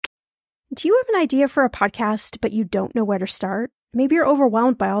Do you have an idea for a podcast, but you don't know where to start? Maybe you're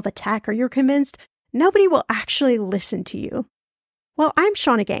overwhelmed by all the tech, or you're convinced nobody will actually listen to you. Well, I'm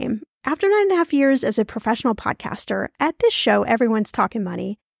Shauna Game. After 9.5 years as a professional podcaster, at this show, everyone's talking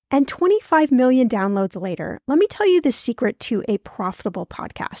money, and 25 million downloads later, let me tell you the secret to a profitable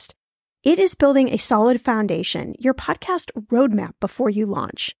podcast. It is building a solid foundation, your podcast roadmap before you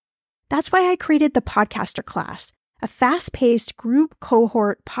launch. That's why I created the Podcaster Class, a fast-paced group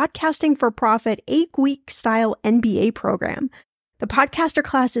cohort podcasting for profit 8-week style MBA program. The Podcaster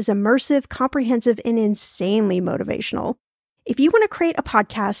Class is immersive, comprehensive, and insanely motivational. If you want to create a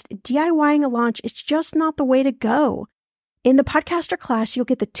podcast, DIYing a launch is just not the way to go. In the Podcaster Class, you'll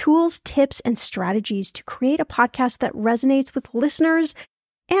get the tools, tips, and strategies to create a podcast that resonates with listeners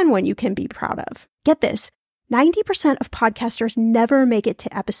and one you can be proud of. Get this, 90% of podcasters never make it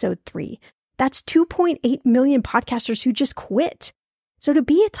to episode 3. That's 2.8 million podcasters who just quit. So to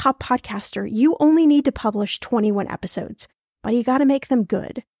be a top podcaster, you only need to publish 21 episodes, but you got to make them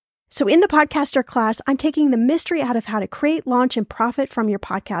good. So in the Podcaster Class, I'm taking the mystery out of how to create, launch, and profit from your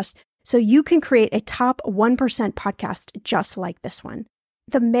podcast so you can create a top 1% podcast just like this one.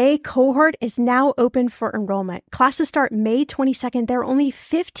 The May cohort is now open for enrollment. Classes start May 22nd. There are only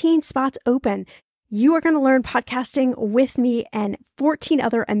 15 spots open. You are going to learn podcasting with me and 14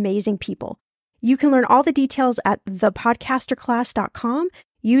 other amazing people. You can learn all the details at thepodcasterclass.com.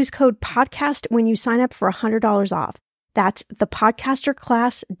 Use code PODCAST when you sign up for $100 off. That's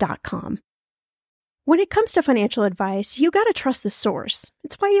thepodcasterclass.com. When it comes to financial advice, you got to trust the source.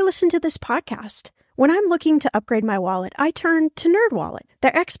 It's why you listen to this podcast. When I'm looking to upgrade my wallet, I turn to NerdWallet.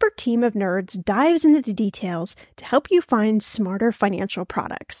 Their expert team of nerds dives into the details to help you find smarter financial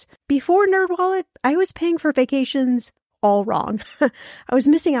products. Before NerdWallet, I was paying for vacations all wrong. I was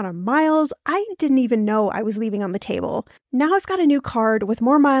missing out on miles I didn't even know I was leaving on the table. Now I've got a new card with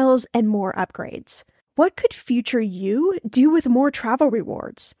more miles and more upgrades. What could future you do with more travel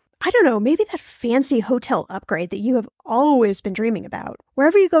rewards? I don't know, maybe that fancy hotel upgrade that you have always been dreaming about.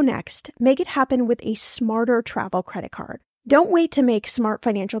 Wherever you go next, make it happen with a smarter travel credit card. Don't wait to make smart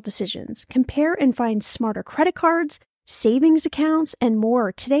financial decisions. Compare and find smarter credit cards, savings accounts, and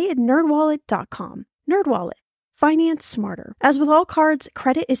more today at nerdwallet.com. NerdWallet. Finance smarter. As with all cards,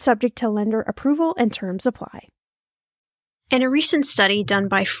 credit is subject to lender approval and terms apply. In a recent study done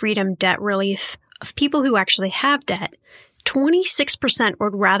by Freedom Debt Relief of people who actually have debt, 26%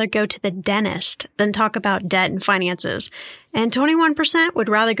 would rather go to the dentist than talk about debt and finances, and 21% would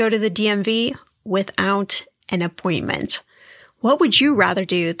rather go to the DMV without an appointment. What would you rather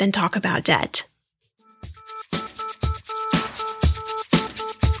do than talk about debt?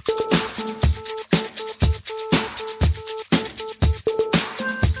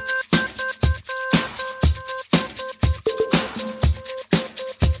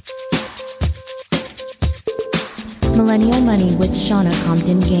 Millennial Money with Shauna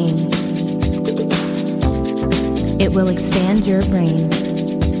Compton Game. It will expand your brain.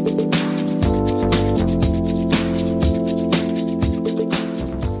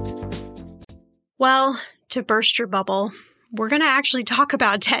 Well, to burst your bubble, we're going to actually talk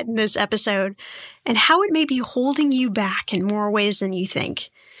about debt in this episode and how it may be holding you back in more ways than you think.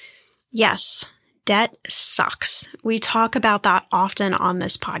 Yes, debt sucks. We talk about that often on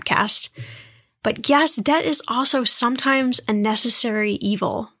this podcast. But yes, debt is also sometimes a necessary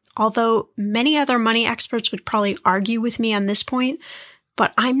evil, although many other money experts would probably argue with me on this point,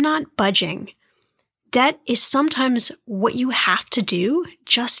 but I'm not budging. Debt is sometimes what you have to do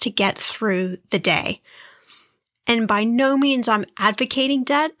just to get through the day. And by no means I'm advocating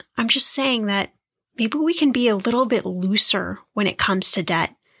debt. I'm just saying that maybe we can be a little bit looser when it comes to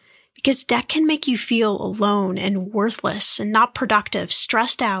debt. Because debt can make you feel alone and worthless and not productive,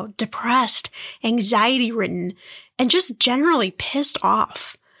 stressed out, depressed, anxiety-ridden, and just generally pissed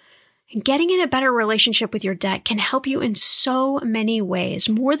off. And getting in a better relationship with your debt can help you in so many ways,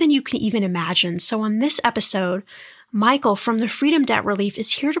 more than you can even imagine. So on this episode, Michael from the Freedom Debt Relief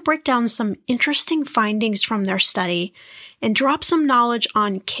is here to break down some interesting findings from their study and drop some knowledge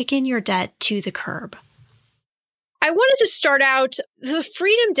on kicking your debt to the curb. I wanted to start out, the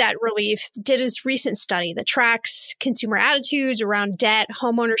Freedom Debt Relief did this recent study that tracks consumer attitudes around debt,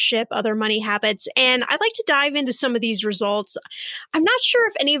 homeownership, other money habits, and I'd like to dive into some of these results. I'm not sure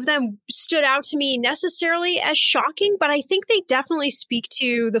if any of them stood out to me necessarily as shocking, but I think they definitely speak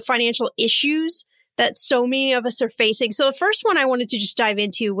to the financial issues that so many of us are facing. So the first one I wanted to just dive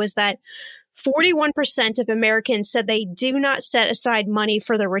into was that 41% of Americans said they do not set aside money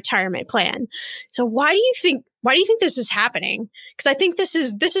for their retirement plan. So why do you think this is happening? Because I think this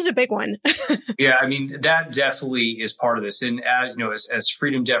is a big one. Yeah, I mean, that definitely is part of this. And as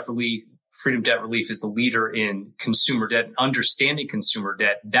Freedom Debt Relief Freedom Debt Relief is the leader in consumer debt and understanding consumer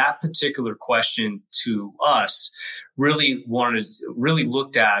debt, that particular question to us really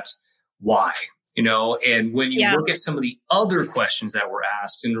looked at why, and when you look at some of the other questions that were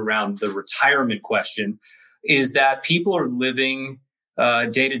asked and around the retirement question, is that people are living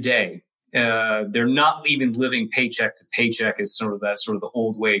day to day. They're not even living paycheck to paycheck as sort of the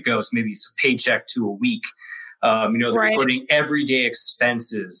old way it goes. Maybe it's a paycheck to a week. They're putting everyday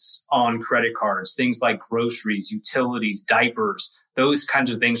expenses on credit cards, things like groceries, utilities, diapers, those kinds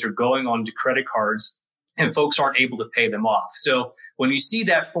of things are going on to credit cards and folks aren't able to pay them off. So when you see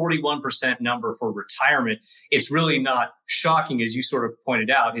that 41% number for retirement, it's really not shocking, as you sort of pointed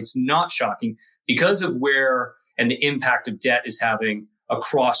out. It's not shocking because of where and the impact of debt is having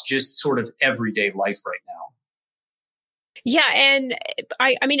across just sort of everyday life right now. Yeah. And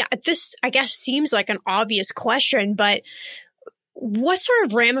I mean, this, I guess, seems like an obvious question, but what sort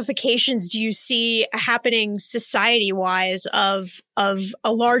of ramifications do you see happening society-wise of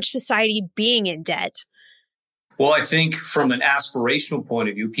a large society being in debt? Well, I think from an aspirational point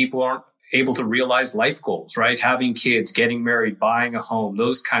of view, people aren't able to realize life goals, right? Having kids, getting married, buying a home,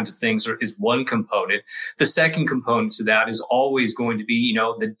 those kinds of things is one component. The second component to that is always going to be,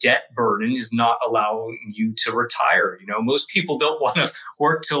 the debt burden is not allowing you to retire. Most people don't want to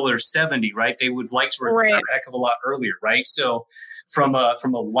work till they're 70, right? They would like to retire a heck of a lot earlier, right? So from a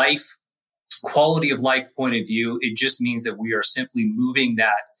life, quality of life point of view, it just means that we are simply moving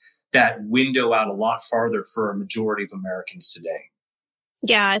that window out a lot farther for a majority of Americans today.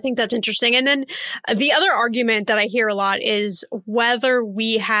 Yeah, I think that's interesting. And then the other argument that I hear a lot is whether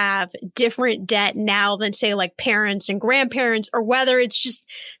we have different debt now than, say, like parents and grandparents, or whether it's just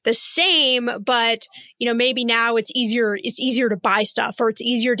the same, but, maybe now it's easier to buy stuff, or it's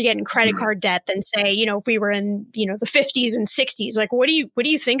easier to get in credit card debt than, say, if we were in, the 50s and 60s. Like, what do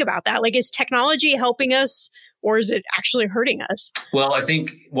you think about that? Like, is technology helping us, or is it actually hurting us? Well, I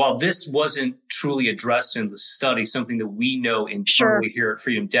think while this wasn't truly addressed in the study, something that we know internally here at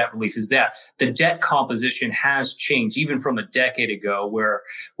Freedom Debt Relief is that the debt composition has changed, even from a decade ago, where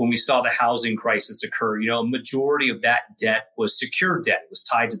when we saw the housing crisis occur, a majority of that debt was secured debt. It was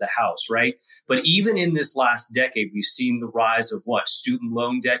tied to the house, right? But even in this last decade, we've seen the rise of student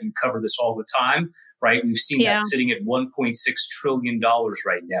loan debt. You cover this all the time, right? We've seen that sitting at $1.6 trillion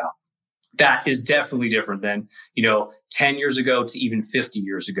right now. That is definitely different than, 10 years ago to even 50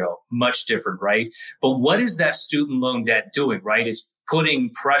 years ago. Much different, right? But what is that student loan debt doing, right? It's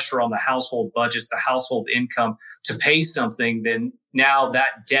putting pressure on the household budgets, the household income to pay something. Then now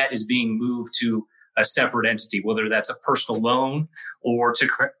that debt is being moved to a separate entity, whether that's a personal loan or to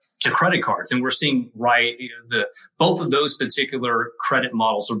credit cards. And we're seeing, both of those particular credit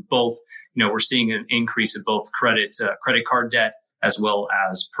models are both, we're seeing an increase in both credit card debt as well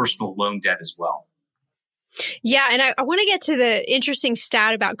as personal loan debt as well. Yeah. And I want to get to the interesting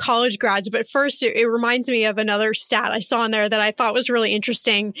stat about college grads. But first, it reminds me of another stat I saw in there that I thought was really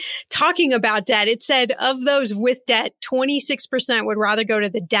interesting. Talking about debt, it said of those with debt, 26% would rather go to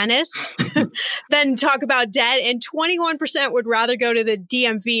the dentist than talk about debt. And 21% would rather go to the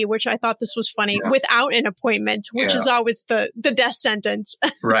DMV, which I thought this was funny, without an appointment, which is always the death sentence.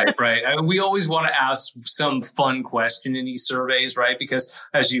 Right. We always want to ask some fun question in these surveys, right? Because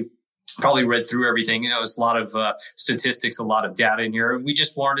as you probably read through everything, it's a lot of statistics, a lot of data in here. We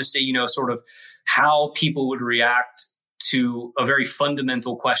just wanted to see, sort of how people would react to a very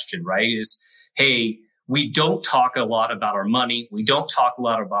fundamental question, right? Is, hey, we don't talk a lot about our money. We don't talk a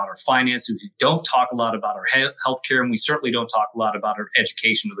lot about our finances. We don't talk a lot about our healthcare. And we certainly don't talk a lot about our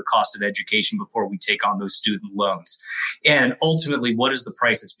education or the cost of education before we take on those student loans. And ultimately, what is the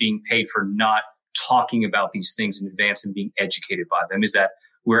price that's being paid for not talking about these things in advance and being educated by them? Is that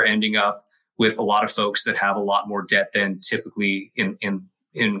we're ending up with a lot of folks that have a lot more debt than typically in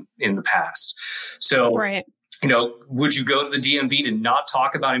the past. So, would you go to the DMV to not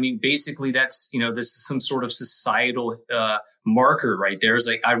talk about it? I mean, basically that's, this is some sort of societal marker right there. It's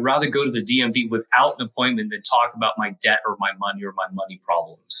like, I'd rather go to the DMV without an appointment than talk about my debt or my money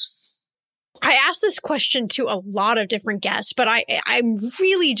problems. I asked this question to a lot of different guests, but I'm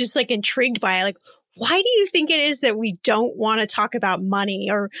really just intrigued by it. Why do you think it is that we don't want to talk about money?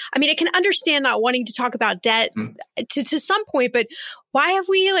 Or, I mean, I can understand not wanting to talk about debt to some point, but why have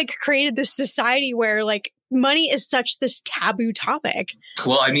we created this society where money is such this taboo topic?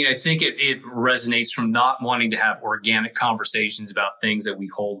 Well, I mean, I think it resonates from not wanting to have organic conversations about things that we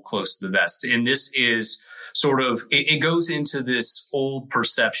hold close to the vest. And this is sort of, it goes into this old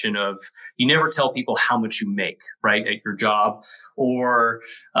perception of you never tell people how much you make, right, at your job. Or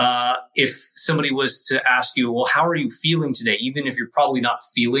if somebody was to ask you, well, how are you feeling today? Even if you're probably not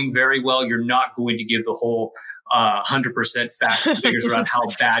feeling very well, you're not going to give the whole 100% fact and figures around how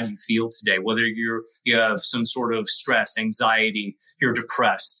bad you feel today, whether you have some sort of stress, anxiety, you're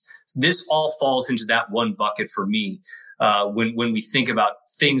depressed. This all falls into that one bucket for me when we think about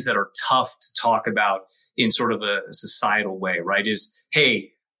things that are tough to talk about in sort of a societal way, right? Is,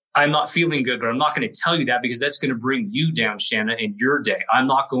 hey, I'm not feeling good, but I'm not going to tell you that because that's going to bring you down, Shanna, in your day. I'm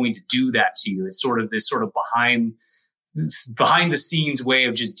not going to do that to you. It's sort of this sort of behind the scenes way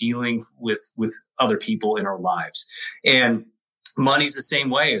of just dealing with other people in our lives. And money's the same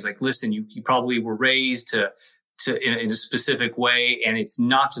way. It's like, listen, you probably were raised to in a specific way, and it's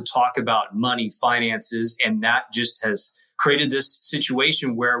not to talk about money, finances. And that just has created this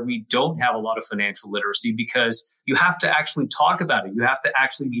situation where we don't have a lot of financial literacy because you have to actually talk about it. You have to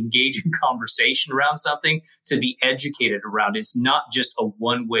actually engage in conversation around something to be educated around it. It's not just a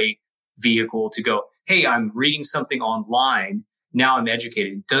one-way vehicle to go, hey, I'm reading something online, now I'm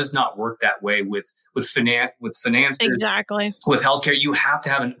educated. It does not work that way with finances. Exactly. With healthcare, you have to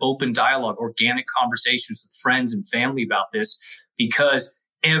have an open dialogue, organic conversations with friends and family about this because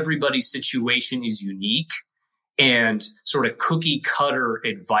everybody's situation is unique and sort of cookie cutter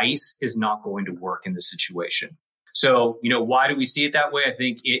advice is not going to work in this situation. So, why do we see it that way? I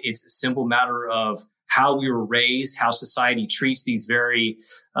think it's a simple matter of how we were raised, how society treats these very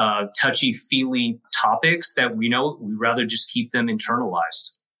touchy-feely topics that we rather just keep them internalized.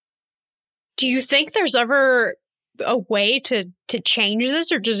 Do you think there's ever a way to change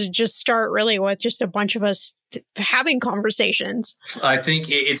this, or does it just start really with just a bunch of us having conversations? I think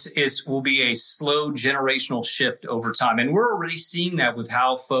it will be a slow generational shift over time. And we're already seeing that with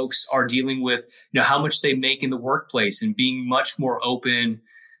how folks are dealing with, how much they make in the workplace and being much more open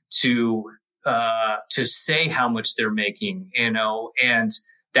to say how much they're making, and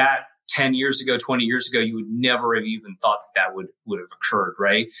that 10 years ago, 20 years ago, you would never have even thought that would have occurred,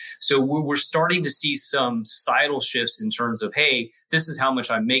 right? So we're starting to see some societal shifts in terms of, hey, this is how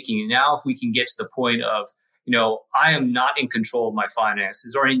much I'm making. And now if we can get to the point of, I am not in control of my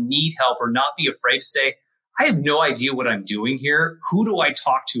finances, or I need help, or not be afraid to say, I have no idea what I'm doing here. Who do I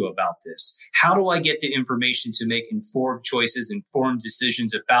talk to about this? How do I get the information to make informed choices, informed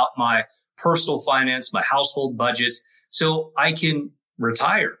decisions about my personal finance, my household budgets, so I can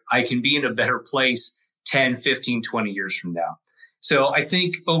retire? I can be in a better place 10, 15, 20 years from now. So I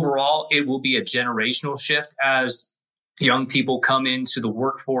think overall, it will be a generational shift as young people come into the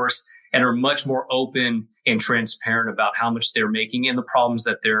workforce and are much more open and transparent about how much they're making and the problems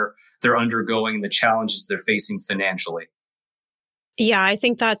that they're undergoing and the challenges they're facing financially. Yeah, I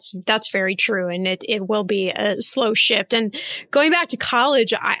think that's very true. And it will be a slow shift. And going back to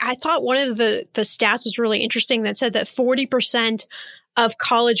college, I thought one of the stats was really interesting that said that 40% of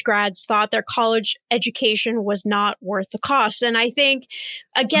college grads thought their college education was not worth the cost. And I think,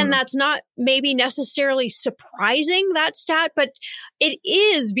 again, that's not maybe necessarily surprising, that stat, but it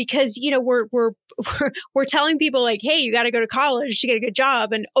is because, we're telling people like, hey, you got to go to college to get a good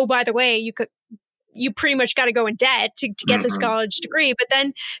job. And oh, by the way, you pretty much got to go in debt to get this college degree. But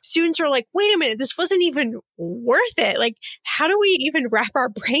then students are like, wait a minute, this wasn't even worth it. Like, how do we even wrap our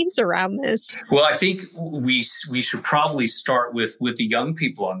brains around this? Well, I think we should probably start with the young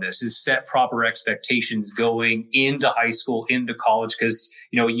people on this, is set proper expectations going into high school, into college, because,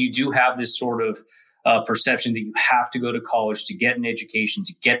 you do have this sort of perception that you have to go to college to get an education,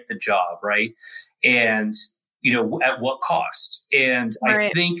 to get the job, right? And at what cost? And right. I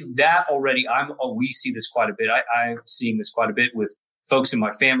think that already we see this quite a bit. I'm seeing this quite a bit with folks in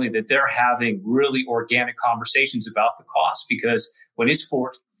my family, that they're having really organic conversations about the cost, because when it's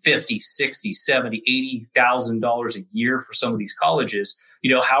for $50, $60, $70, $80,000 a year for some of these colleges,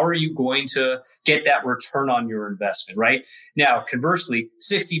 how are you going to get that return on your investment, right? Now, conversely,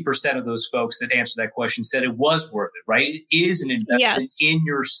 60% of those folks that answered that question said it was worth it, right? It is an investment in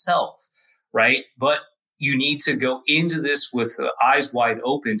yourself, right? But you need to go into this with eyes wide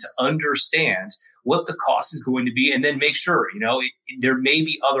open to understand what the cost is going to be, and then make sure, there may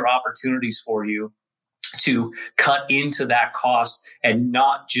be other opportunities for you to cut into that cost and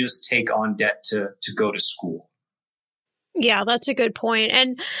not just take on debt to go to school. Yeah, that's a good point.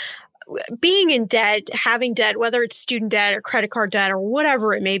 And being in debt, having debt, whether it's student debt or credit card debt or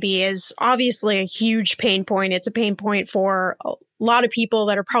whatever it may be, is obviously a huge pain point. It's a pain point for lot of people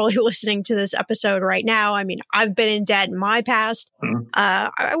that are probably listening to this episode right now, I mean, I've been in debt in my past.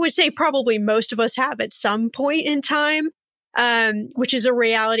 I would say probably most of us have at some point in time, which is a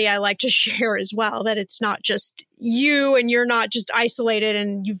reality I like to share as well, that it's not just you and you're not just isolated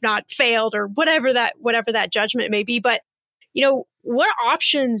and you've not failed or whatever that judgment may be. But, what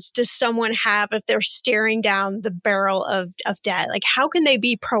options does someone have if they're staring down the barrel of debt? Like, how can they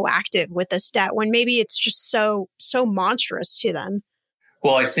be proactive with this debt when maybe it's just so monstrous to them?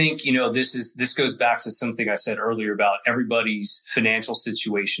 Well, I think, this goes back to something I said earlier about everybody's financial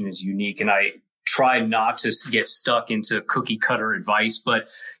situation is unique. And I try not to get stuck into cookie cutter advice. But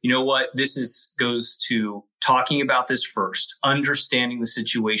you know what? Goes to talking about this first, understanding the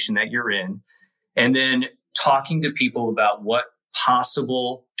situation that you're in, and then talking to people about what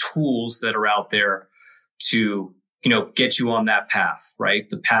possible tools that are out there to, get you on that path, right?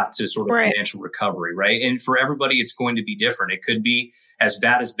 The path to sort of financial recovery, right? And for everybody, it's going to be different. It could be as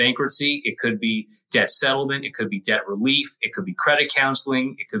bad as bankruptcy. It could be debt settlement. It could be debt relief. It could be credit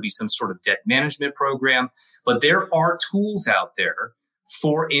counseling. It could be some sort of debt management program. But there are tools out there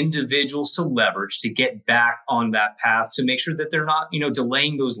for individuals to leverage to get back on that path to make sure that they're not,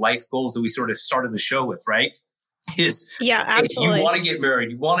 delaying those life goals that we sort of started the show with, right? Absolutely. You want to get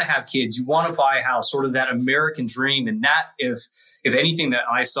married, you want to have kids, you want to buy a house, sort of that American dream. And that, if anything that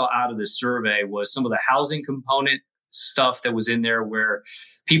I saw out of this survey was some of the housing component stuff that was in there where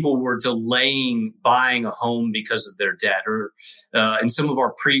people were delaying buying a home because of their debt, or in some of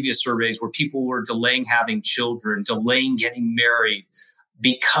our previous surveys where people were delaying having children, delaying getting married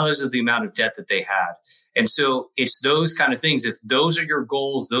because of the amount of debt that they had. And so it's those kind of things. If those are your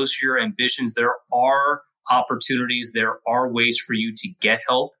goals, those are your ambitions, there are opportunities, there are ways for you to get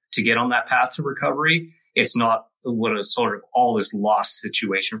help, to get on that path to recovery. It's not what a sort of all is lost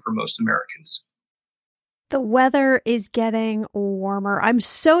situation for most Americans. The weather is getting warmer. I'm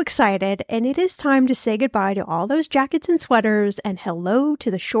so excited, and it is time to say goodbye to all those jackets and sweaters and hello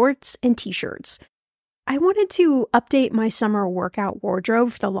to the shorts and t-shirts. I wanted to update my summer workout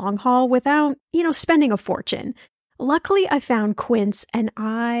wardrobe for the long haul without, spending a fortune. Luckily, I found Quince, and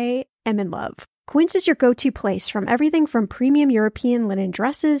I am in love. Quince is your go-to place from everything from premium European linen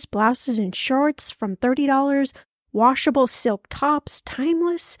dresses, blouses, and shorts from $30, washable silk tops,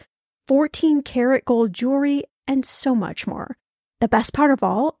 timeless 14-karat gold jewelry, and so much more. The best part of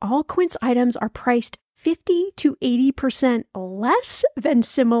all Quince items are priced 50 to 80% less than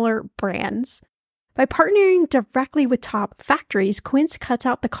similar brands. By partnering directly with top factories, Quince cuts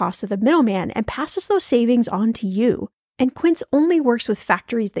out the cost of the middleman and passes those savings on to you. And Quince only works with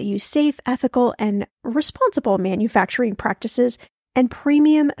factories that use safe, ethical, and responsible manufacturing practices and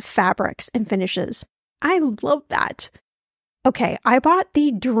premium fabrics and finishes. I love that. Okay, I bought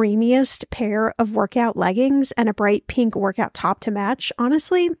the dreamiest pair of workout leggings and a bright pink workout top to match.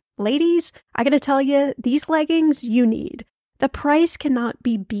 Honestly, ladies, I gotta tell you, these leggings you need. The price cannot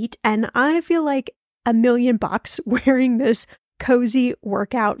be beat, and I feel like $1 million wearing this cozy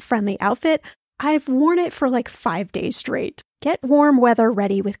workout-friendly outfit. I've worn it for like 5 days straight. Get warm weather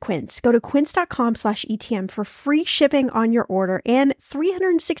ready with Quince. Go to quince.com/ETM for free shipping on your order and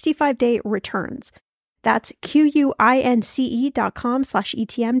 365-day returns. That's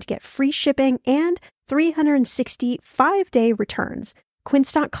QUINCE.com/ETM to get free shipping and 365-day returns.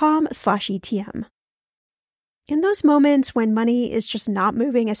 Quince.com/ETM. In those moments when money is just not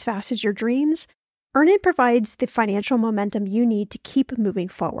moving as fast as your dreams, Earnin provides the financial momentum you need to keep moving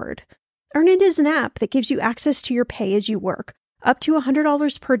forward. Earnin is an app that gives you access to your pay as you work, up to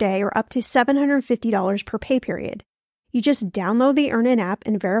 $100 per day or up to $750 per pay period. You just download the Earnin app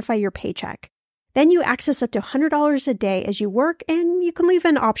and verify your paycheck. Then you access up to $100 a day as you work, and you can leave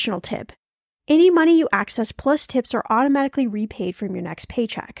an optional tip. Any money you access plus tips are automatically repaid from your next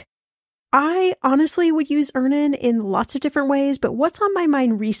paycheck. I honestly would use Earnin in lots of different ways, but what's on my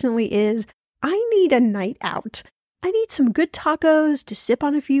mind recently is I need a night out. I need some good tacos to sip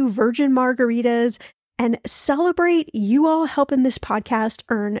on a few virgin margaritas and celebrate you all helping this podcast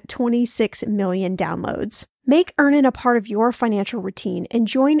earn 26 million downloads. Make Earnin a part of your financial routine and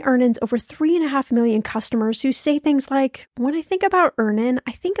join Earnin's over 3.5 million customers who say things like, when I think about Earnin,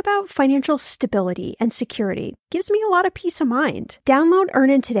 I think about financial stability and security. Gives me a lot of peace of mind. Download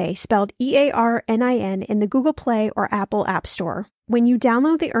Earnin today, spelled EARNIN, in the Google Play or Apple App Store. When you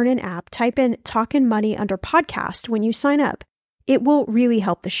download the Earnin app, type in Talkin' Money under podcast when you sign up. It will really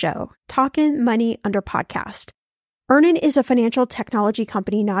help the show. Talkin' Money under podcast. Earnin is a financial technology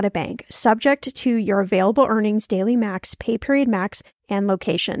company, not a bank, subject to your available earnings, daily max, pay period max, and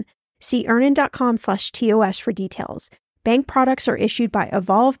location. See earnin.com/TOS for details. Bank products are issued by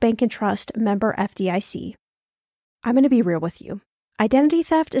Evolve Bank and Trust, member FDIC. I'm going to be real with you. Identity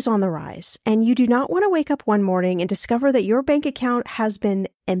theft is on the rise, and you do not want to wake up one morning and discover that your bank account has been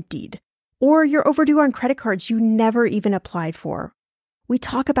emptied, or you're overdue on credit cards you never even applied for. We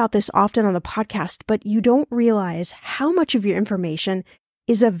talk about this often on the podcast, but you don't realize how much of your information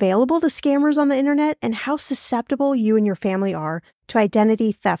is available to scammers on the internet and how susceptible you and your family are to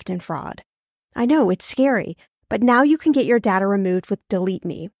identity theft and fraud. I know, it's scary, but now you can get your data removed with Delete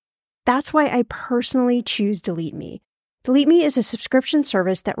Me. That's why I personally choose Delete Me. Delete Me is a subscription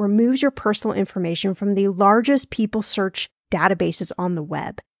service that removes your personal information from the largest people search databases on the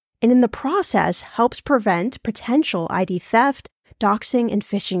web, and in the process helps prevent potential ID theft, doxing, and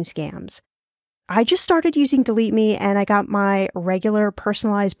phishing scams. I just started using Delete Me and I got my regular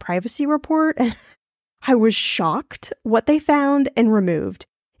personalized privacy report and I was shocked what they found and removed.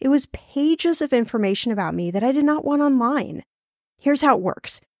 It was pages of information about me that I did not want online. Here's how it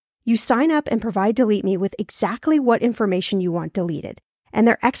works. You sign up and provide Delete Me with exactly what information you want deleted, and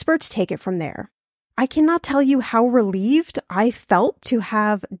their experts take it from there. I cannot tell you how relieved I felt to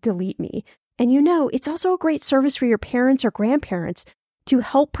have Delete Me. And it's also a great service for your parents or grandparents to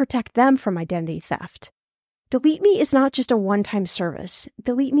help protect them from identity theft. Delete Me is not just a one-time service.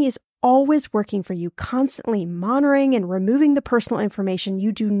 Delete Me is always working for you, constantly monitoring and removing the personal information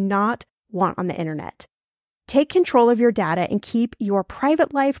you do not want on the internet. Take control of your data and keep your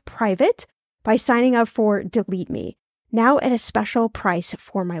private life private by signing up for Delete Me, now at a special price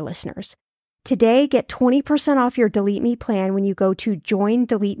for my listeners. Today, get 20% off your Delete Me plan when you go to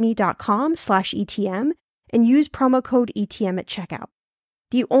joindeleteme.com/ETM and use promo code ETM at checkout.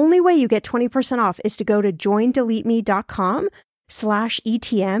 The only way you get 20% off is to go to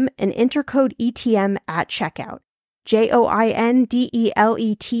joindeleteme.com/ETM and enter code ETM at checkout.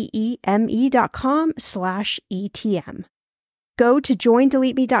 joindeleteme.com/ETM. Go to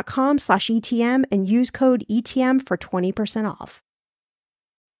joindeleteme.com/ETM and use code ETM for 20% off.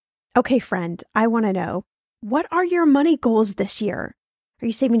 Okay, friend, I want to know, what are your money goals this year? Are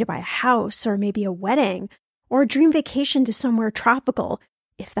you saving to buy a house or maybe a wedding or a dream vacation to somewhere tropical?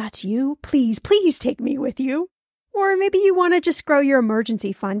 If that's you, please take me with you. Or maybe you want to just grow your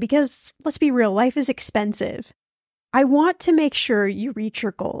emergency fund because, let's be real, life is expensive. I want to make sure you reach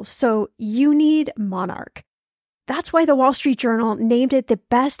your goals, so you need Monarch. That's why the Wall Street Journal named it the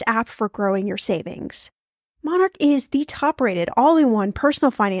best app for growing your savings. Monarch is the top-rated all-in-one personal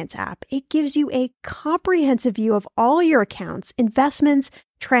finance app. It gives you a comprehensive view of all your accounts, investments,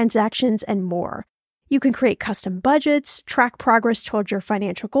 transactions, and more. You can create custom budgets, track progress towards your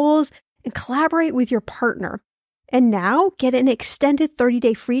financial goals, and collaborate with your partner. And now, get an extended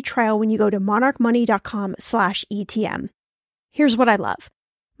 30-day free trial when you go to monarchmoney.com/ETM. Here's what I love.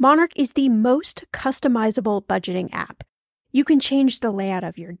 Monarch is the most customizable budgeting app. You can change the layout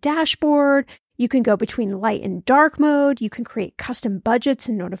of your dashboard. You can go between light and dark mode. You can create custom budgets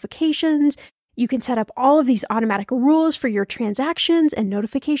and notifications. You can set up all of these automatic rules for your transactions and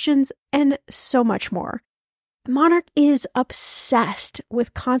notifications, and so much more. Monarch is obsessed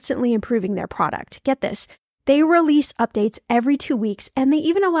with constantly improving their product. Get this. They release updates every 2 weeks, and they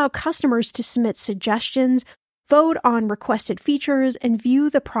even allow customers to submit suggestions, vote on requested features, and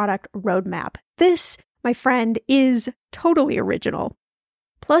view the product roadmap. This, my friend, is totally original.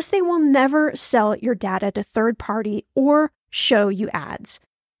 Plus, they will never sell your data to third party or show you ads.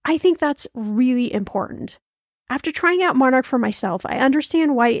 I think that's really important. After trying out Monarch for myself, I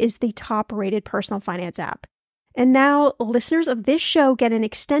understand why it is the top-rated personal finance app. And now, listeners of this show get an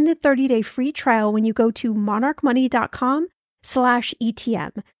extended 30-day free trial when you go to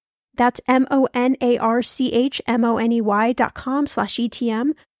monarchmoney.com/ETM. That's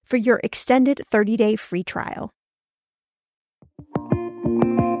monarchmoney.com/ETM for your extended 30-day free trial.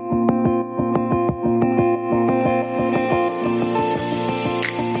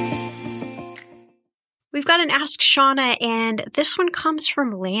 We've got an Ask Shauna, and this one comes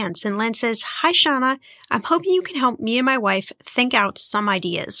from Lance. And Lance says, "Hi, Shauna. I'm hoping you can help me and my wife think out some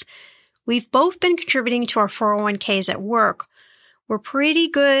ideas. We've both been contributing to our 401ks at work. We're pretty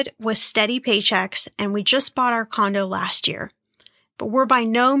good with steady paychecks, and we just bought our condo last year. But we're by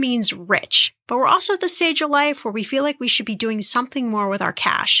no means rich. But we're also at the stage of life where we feel like we should be doing something more with our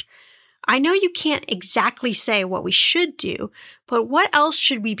cash. I know you can't exactly say what we should do, but what else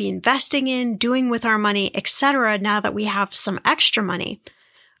should we be investing in, doing with our money, etc. now that we have some extra money?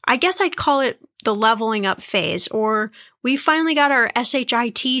 I guess I'd call it the leveling up phase, or we finally got our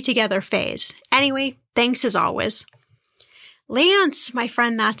SHIT together phase. Anyway, thanks as always." Lance, my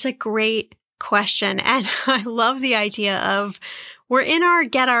friend, that's a great question. And I love the idea of we're in our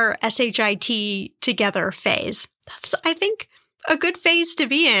get our SHIT together phase. That's, I think, a good phase to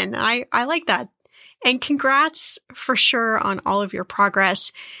be in. I like that. And congrats for sure on all of your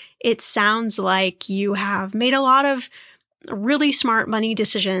progress. It sounds like you have made a lot of really smart money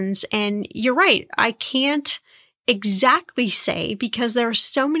decisions. And you're right. I can't exactly say because there are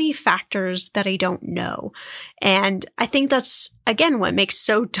so many factors that I don't know. And I think that's, again, what makes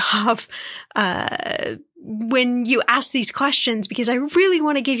so tough when you ask these questions, because I really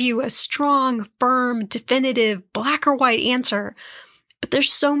want to give you a strong, firm, definitive, black or white answer. But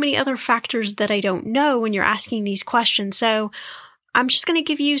there's so many other factors that I don't know when you're asking these questions. So I'm just going to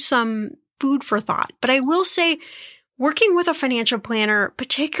give you some food for thought. But I will say, working with a financial planner,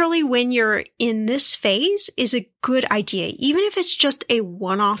 particularly when you're in this phase, is a good idea. Even if it's just a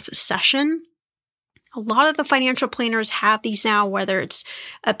one-off session, a lot of the financial planners have these now, whether it's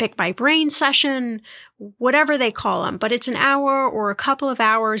a Pick My Brain session, whatever they call them, but it's an hour or a couple of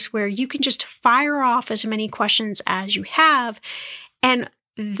hours where you can just fire off as many questions as you have, and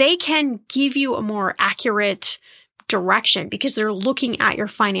they can give you a more accurate direction because they're looking at your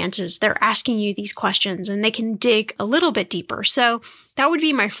finances. They're asking you these questions and they can dig a little bit deeper. So that would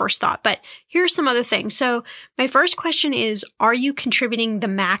be my first thought. But here's some other things. So my first question is, are you contributing the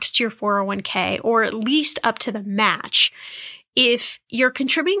max to your 401k or at least up to the match? If you're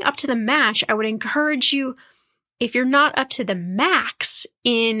contributing up to the match, I would encourage you, if you're not up to the max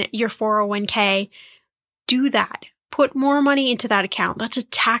in your 401k, do that. Put more money into that account. That's a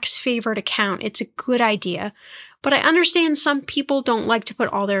tax favored account. It's a good idea. But I understand some people don't like to put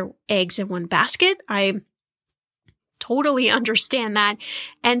all their eggs in one basket. I totally understand that.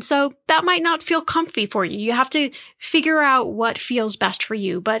 And so that might not feel comfy for you. You have to figure out what feels best for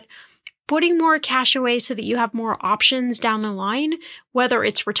you. But putting more cash away so that you have more options down the line, whether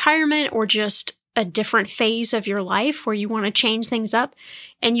it's retirement or just a different phase of your life where you want to change things up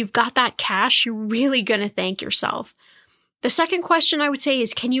and you've got that cash, you're really going to thank yourself. The second question I would say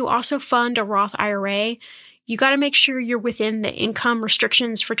is, can you also fund a Roth IRA? You got to make sure you're within the income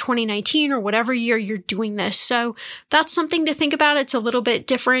restrictions for 2019 or whatever year you're doing this. So that's something to think about. It's a little bit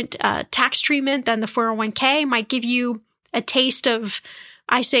different tax treatment than the 401k. Might give you a taste of,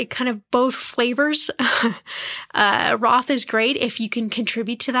 I say, kind of both flavors. Roth is great if you can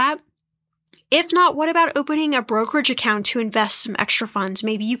contribute to that. If not, what about opening a brokerage account to invest some extra funds?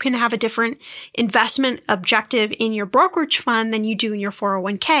 Maybe you can have a different investment objective in your brokerage fund than you do in your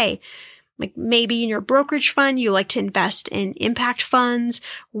 401k. Like maybe in your brokerage fund, you like to invest in impact funds,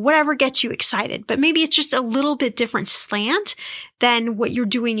 whatever gets you excited. But maybe it's just a little bit different slant than what you're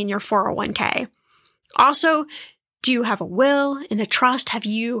doing in your 401k. Also, do you have a will and a trust? Have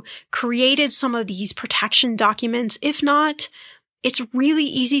you created some of these protection documents? If not, it's really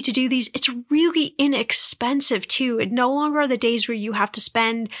easy to do these. It's really inexpensive too. It no longer are the days where you have to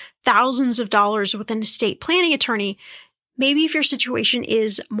spend thousands of dollars with an estate planning attorney. Maybe if your situation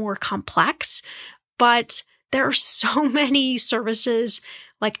is more complex, but there are so many services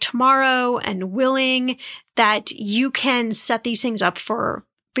like Tomorrow and Willing that you can set these things up for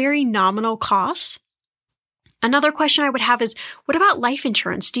very nominal costs. Another question I would have is, what about life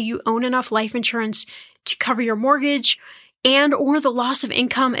insurance? Do you own enough life insurance to cover your mortgage and or the loss of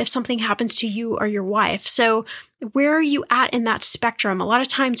income if something happens to you or your wife? So where are you at in that spectrum? A lot of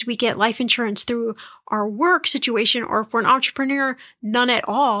times we get life insurance through our work situation, or for an entrepreneur, none at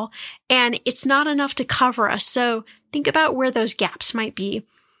all. And it's not enough to cover us. So think about where those gaps might be.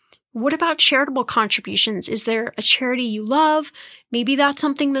 What about charitable contributions? Is there a charity you love? Maybe that's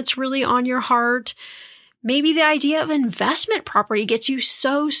something that's really on your heart. Maybe the idea of investment property gets you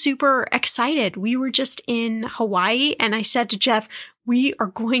so super excited. We were just in Hawaii and I said to Jeff, we are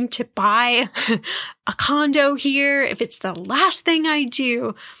going to buy a condo here if it's the last thing I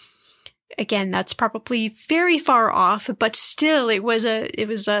do. Again, that's probably very far off, but still it was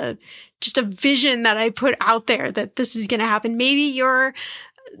just a vision that I put out there that this is going to happen. Maybe you're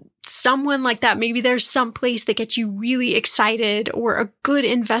someone like that. Maybe there's some place that gets you really excited or a good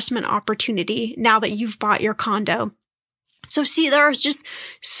investment opportunity now that you've bought your condo. So see, there's just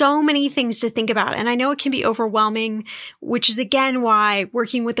so many things to think about. And I know it can be overwhelming, which is again why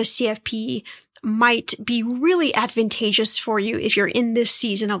working with a CFP might be really advantageous for you if you're in this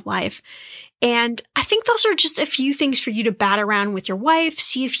season of life. And I think those are just a few things for you to bat around with your wife,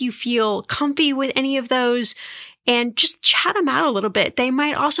 see if you feel comfy with any of those, and just chat them out a little bit. They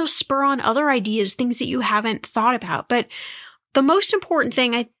might also spur on other ideas, things that you haven't thought about. But the most important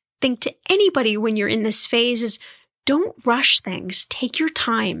thing I think to anybody when you're in this phase is don't rush things. Take your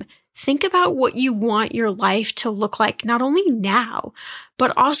time. Think about what you want your life to look like, not only now,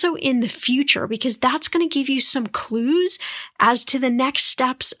 but also in the future, because that's going to give you some clues as to the next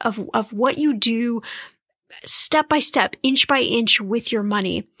steps of what you do step by step, inch by inch with your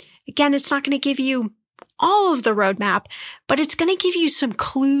money. Again, it's not going to give you all of the roadmap, but it's going to give you some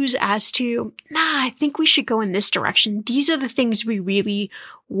clues as to, I think we should go in this direction. These are the things we really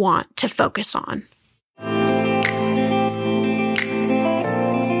want to focus on.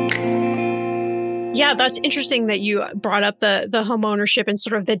 Yeah, that's interesting that you brought up the home ownership and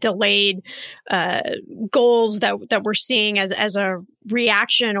sort of the delayed goals that we're seeing as a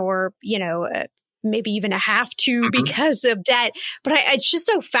reaction, or maybe even a have to because of debt. But it's just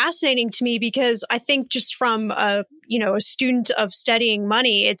so fascinating to me, because I think just from a student of studying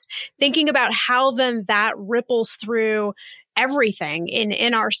money, it's thinking about how then that ripples through everything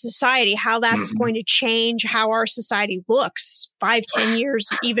in our society, how that's going to change how our society looks 5-10 years,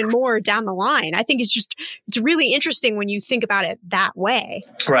 even more down the line. I think it's really interesting when you think about it that way.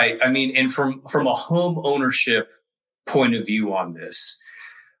 Right. I mean, and from a home ownership point of view on this,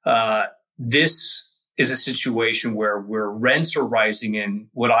 this is a situation where rents are rising in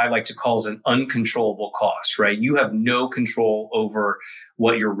what I like to call as an uncontrollable cost, right? You have no control over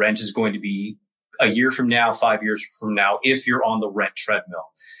what your rent is going to be a year from now, 5 years from now, if you're on the rent treadmill.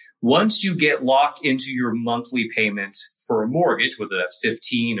 Once you get locked into your monthly payment for a mortgage, whether that's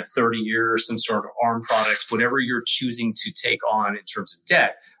 15 or 30 years, some sort of ARM product, whatever you're choosing to take on in terms of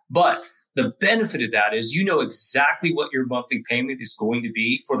debt. But the benefit of that is you know exactly what your monthly payment is going to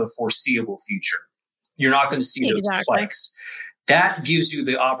be for the foreseeable future. You're not going to see those spikes. That gives you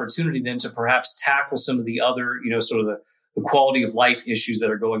the opportunity then to perhaps tackle some of the other, sort of the quality of life issues that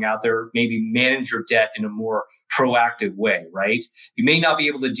are going out there, maybe manage your debt in a more proactive way, right? You may not be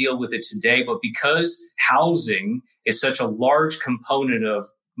able to deal with it today, but because housing is such a large component of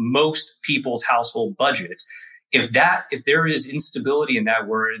most people's household budget, if there is instability in that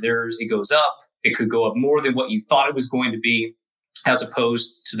where it goes up, it could go up more than what you thought it was going to be, as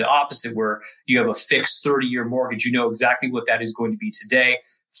opposed to the opposite where you have a fixed 30-year mortgage. You know exactly what that is going to be today.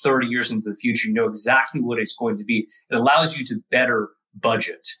 30 years into the future, you know exactly what it's going to be. It allows you to better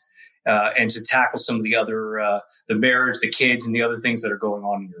budget and to tackle some of the other, the marriage, the kids, and the other things that are going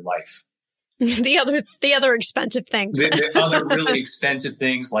on in your life. The other expensive things. The other really expensive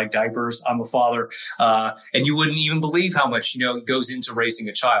things like diapers. I'm a father, and you wouldn't even believe how much goes into raising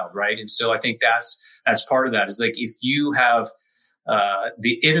a child, right? And so I think that's part of that. Is like if you have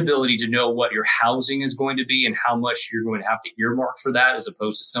the inability to know what your housing is going to be and how much you're going to have to earmark for that, as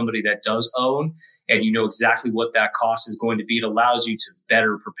opposed to somebody that does own and you know exactly what that cost is going to be, it allows you to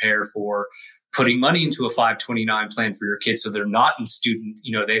better prepare for putting money into a 529 plan for your kids so they're not in student,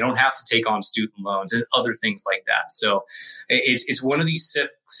 they don't have to take on student loans and other things like that. So it's one of these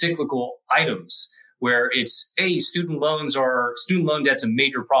cyclical items where it's, student loan debt's a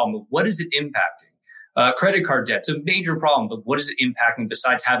major problem, but what is it impacting? Credit card debt's a major problem, but what is it impacting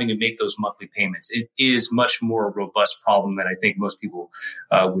besides having to make those monthly payments? It is much more a robust problem than I think most people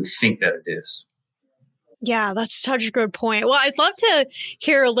would think that it is. Yeah, that's such a good point. Well, I'd love to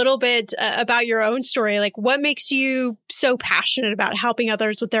hear a little bit about your own story. Like, what makes you so passionate about helping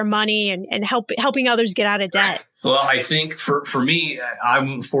others with their money and helping others get out of debt? Well, I think for me,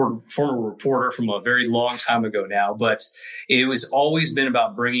 I'm a former reporter from a very long time ago now, but it was always been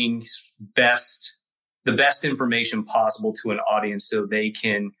about bringing the best information possible to an audience so they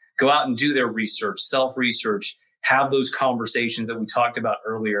can go out and do their research, self-research, have those conversations that we talked about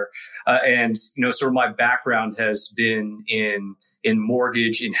earlier. And sort of my background has been in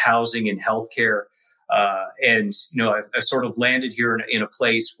mortgage, in housing, in healthcare. And I've sort of landed here in a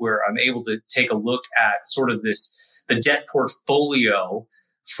place where I'm able to take a look at sort of the debt portfolio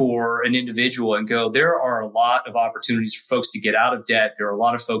for an individual and go, there are a lot of opportunities for folks to get out of debt. There are a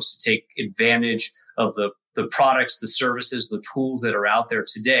lot of folks to take advantage of the products, the services, the tools that are out there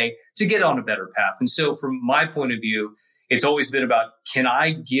today to get on a better path. And so from my point of view, it's always been about, can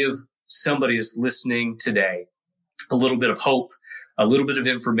I give somebody that's listening today a little bit of hope, a little bit of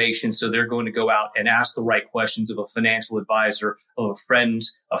information, so they're going to go out and ask the right questions of a financial advisor, of a friend,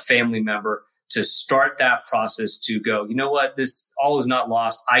 a family member, to start that process to go, you know what, this all is not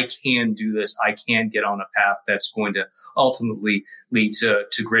lost. I can do this. I can get on a path that's going to ultimately lead to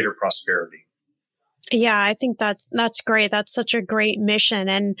greater prosperity. Yeah, I think that's great. That's such a great mission.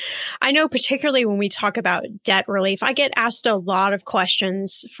 And I know particularly when we talk about debt relief, I get asked a lot of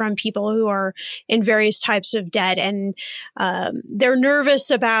questions from people who are in various types of debt, and they're nervous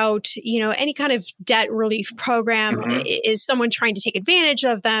about, any kind of debt relief program. Mm-hmm. Is someone trying to take advantage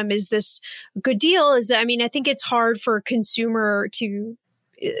of them? Is this a good deal? I think it's hard for a consumer to,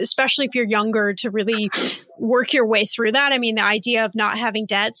 especially if you're younger, to really work your way through that. The idea of not having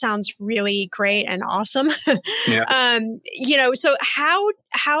debt sounds really great and awesome. Yeah. So how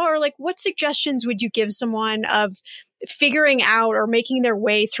what suggestions would you give someone of figuring out or making their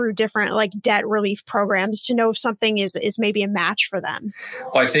way through different like debt relief programs to know if something is maybe a match for them?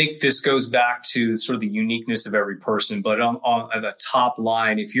 Well, I think this goes back to sort of the uniqueness of every person. But on the top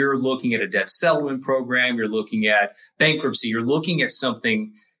line, if you're looking at a debt settlement program, you're looking at bankruptcy, you're looking at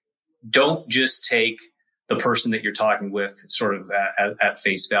something, don't just take the person that you're talking with sort of at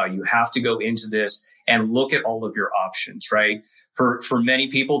face value. You have to go into this and look at all of your options, right? For many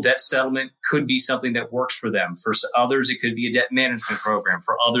people, debt settlement could be something that works for them. For others, it could be a debt management program.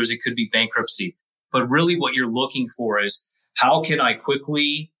 For others, it could be bankruptcy. But really what you're looking for is, how can I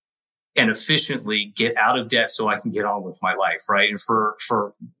quickly and efficiently get out of debt so I can get on with my life, right? And for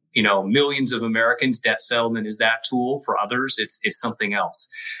millions of Americans, debt settlement is that tool. For others, it's something else.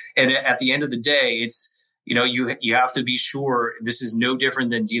 And at the end of the day, it's, you have to be sure this is no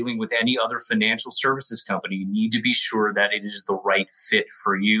different than dealing with any other financial services company. You need to be sure that it is the right fit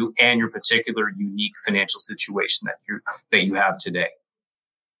for you and your particular unique financial situation that you have today.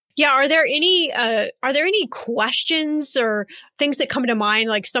 Yeah. Are there any questions or things that come to mind,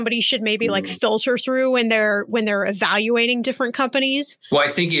 like somebody should maybe like filter through when they're evaluating different companies? Well, I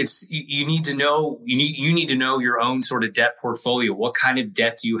think you need to know your own sort of debt portfolio. What kind of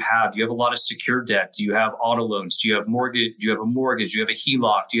debt do you have? Do you have a lot of secured debt? Do you have auto loans? Do you have mortgage? Do you have a mortgage? Do you have a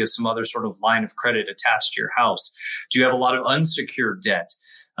HELOC? Do you have some other sort of line of credit attached to your house? Do you have a lot of unsecured debt?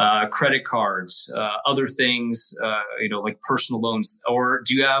 Credit cards, other things, like personal loans, or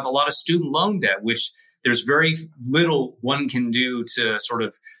do you have a lot of student loan debt, which there's very little one can do to sort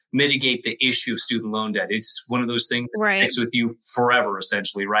of mitigate the issue of student loan debt. It's one of those things that sticks with you forever,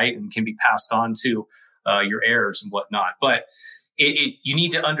 essentially, right? And can be passed on to your heirs and whatnot. But you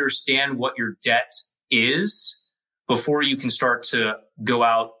need to understand what your debt is before you can start to go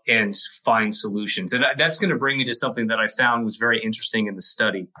out and find solutions. And that's going to bring me to something that I found was very interesting in the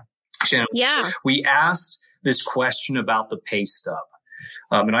study. Shannon, we asked this question about the pay stub.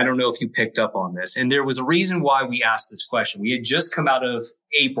 And I don't know if you picked up on this. And there was a reason why we asked this question. We had just come out of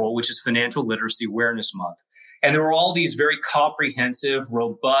April, which is Financial Literacy Awareness Month. And there were all these very comprehensive,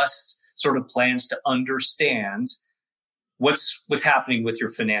 robust sort of plans to understand what's happening with your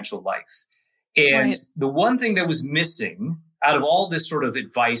financial life. And the one thing that was missing out of all this sort of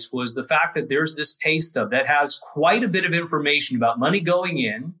advice was the fact that there's this pay stub that has quite a bit of information about money going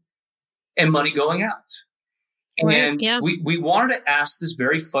in and money going out. And we wanted to ask this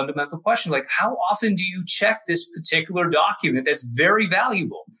very fundamental question, like, how often do you check this particular document that's very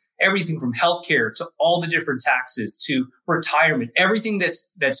valuable? Everything from healthcare to all the different taxes to retirement, everything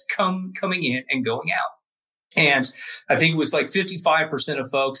that's coming in and going out. And I think it was like 55%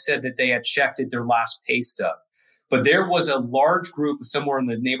 of folks said that they had checked at their last pay stub. But there was a large group, somewhere in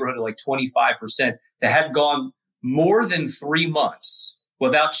the neighborhood of like 25%, that had gone more than 3 months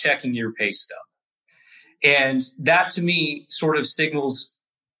without checking your pay stub. And that to me sort of signals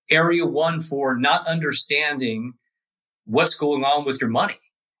area one for not understanding what's going on with your money.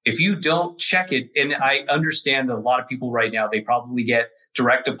 If you don't check it, and I understand that a lot of people right now, they probably get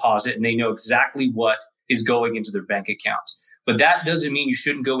direct deposit and they know exactly what is going into their bank account. But that doesn't mean you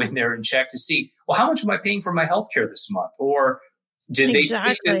shouldn't go in there and check to see, well, how much am I paying for my healthcare this month? Or did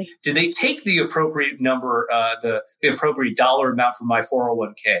they take the appropriate number, the appropriate dollar amount for my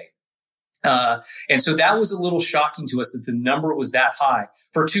 401k? And so that was a little shocking to us that the number was that high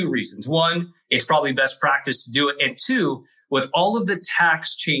for two reasons. One, it's probably best practice to do it. And two, with all of the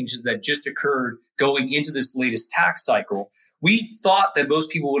tax changes that just occurred going into this latest tax cycle, we thought that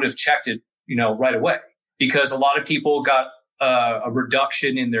most people would have checked it, right away, because a lot of people got a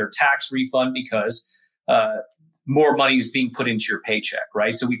reduction in their tax refund because more money is being put into your paycheck,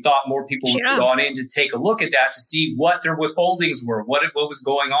 right? So we thought more people would have gone in to take a look at that to see what their withholdings were, what was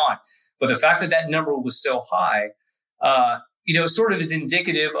going on. But the fact that that number was so high, sort of is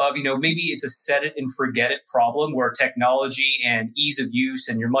indicative of, maybe it's a set it and forget it problem where technology and ease of use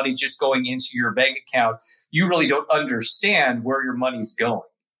and your money's just going into your bank account. You really don't understand where your money's going.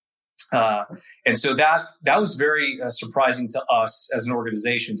 And so that was very surprising to us as an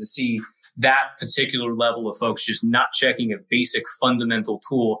organization to see that particular level of folks just not checking a basic fundamental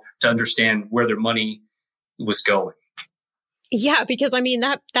tool to understand where their money was going. Yeah, because I mean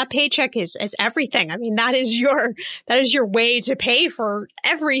that paycheck is everything. I mean that is your way to pay for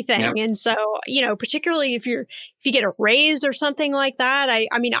everything. Yep. And so, particularly if you get a raise or something like that,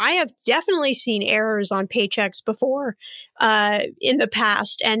 I mean I have definitely seen errors on paychecks before in the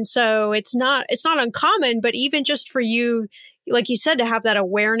past. And so it's not uncommon, but even just for you, like you said, to have that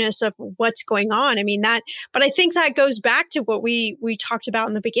awareness of what's going on. I mean but I think that goes back to what we talked about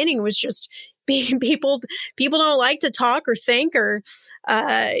in the beginning, was just people don't like to talk or think, or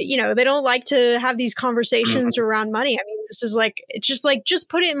they don't like to have these conversations around money. I mean, this is like, it's just like, just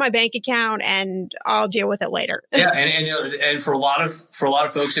put it in my bank account and I'll deal with it later. Yeah, and for a lot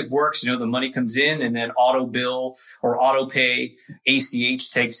of folks it works. The money comes in and then auto bill or auto pay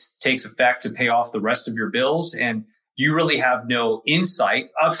ACH takes effect to pay off the rest of your bills, and you really have no insight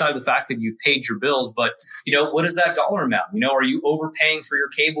outside of the fact that you've paid your bills. But, what is that dollar amount? Are you overpaying for your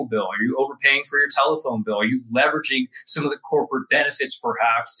cable bill? Are you overpaying for your telephone bill? Are you leveraging some of the corporate benefits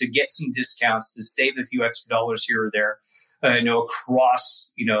perhaps to get some discounts to save a few extra dollars here or there,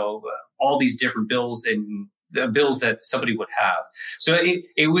 across, all these different bills and bills that somebody would have. So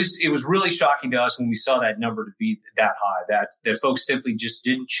it was really shocking to us when we saw that number to be that high, that folks simply just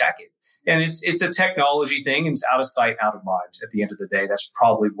didn't check it. And it's a technology thing, and it's out of sight, out of mind. At the end of the day, that's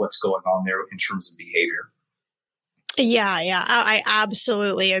probably what's going on there in terms of behavior. Yeah, I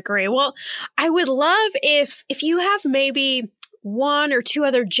absolutely agree. Well, I would love if you have maybe one or two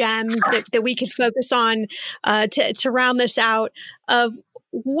other gems that we could focus on to round this out, of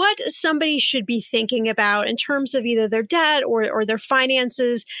what somebody should be thinking about in terms of either their debt or their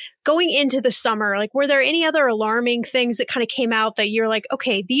finances going into the summer. Like, were there any other alarming things that kind of came out that you're like,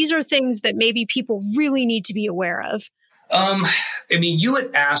 okay, these are things that maybe people really need to be aware of? You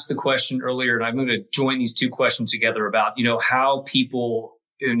had asked the question earlier, and I'm going to join these two questions together about, how people,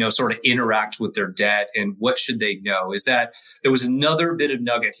 sort of interact with their debt and what should they know. Is that there was another bit of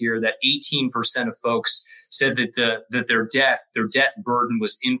nugget here that 18% of folks said that their debt burden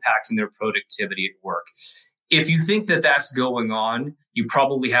was impacting their productivity at work. If you think that that's going on, you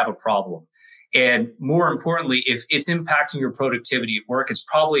probably have a problem. And more importantly, if it's impacting your productivity at work, it's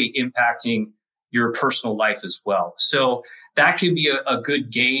probably impacting your personal life as well. So that could be a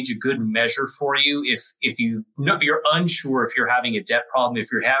good gauge, a good measure for you. If you're unsure if you're having a debt problem, if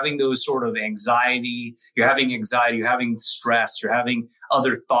you're having those sort of anxiety, you're having stress, you're having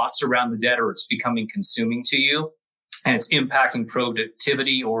other thoughts around the debt, or it's becoming consuming to you and it's impacting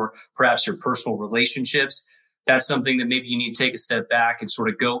productivity or perhaps your personal relationships, that's something that maybe you need to take a step back and sort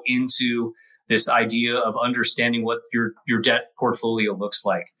of go into this idea of understanding what your debt portfolio looks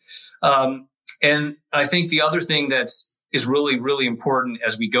like. And I think the other thing that is really, really important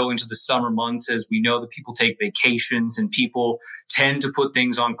as we go into the summer months, as we know that people take vacations and people tend to put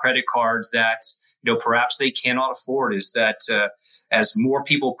things on credit cards that, perhaps they cannot afford, is that as more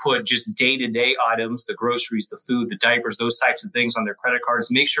people put just day-to-day items, the groceries, the food, the diapers, those types of things on their credit cards,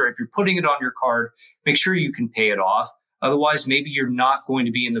 make sure if you're putting it on your card, make sure you can pay it off. Otherwise, maybe you're not going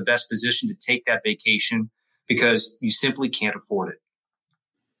to be in the best position to take that vacation because you simply can't afford it.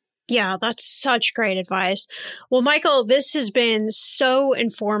 Yeah, that's such great advice. Well, Michael, this has been so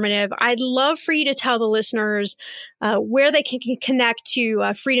informative. I'd love for you to tell the listeners where they can connect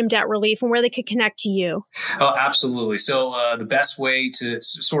to Freedom Debt Relief and where they can connect to you. Oh, absolutely. So the best way to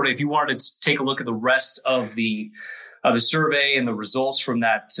sort of, if you wanted to take a look at the rest of the survey and the results from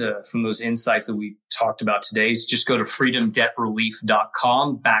that, from those insights that we talked about today, is just go to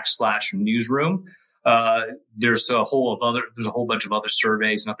freedomdebtrelief.com/newsroom. There's a whole bunch of other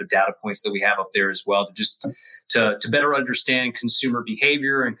surveys and other data points that we have up there as well to better understand consumer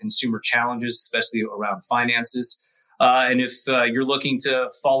behavior and consumer challenges, especially around finances. And if you're looking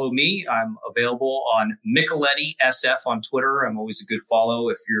to follow me, I'm available on Micheletti SF on Twitter. I'm always a good follow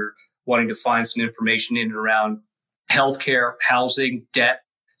if you're wanting to find some information in and around healthcare, housing, debt.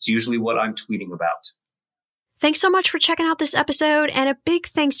 It's usually what I'm tweeting about. Thanks so much for checking out this episode, and a big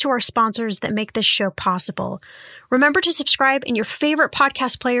thanks to our sponsors that make this show possible. Remember to subscribe in your favorite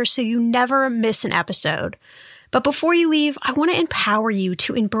podcast player so you never miss an episode. But before you leave, I want to empower you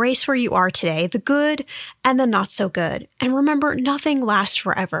to embrace where you are today, the good and the not so good. And remember, nothing lasts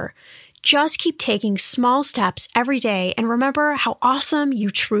forever. Just keep taking small steps every day and remember how awesome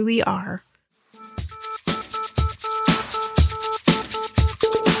you truly are.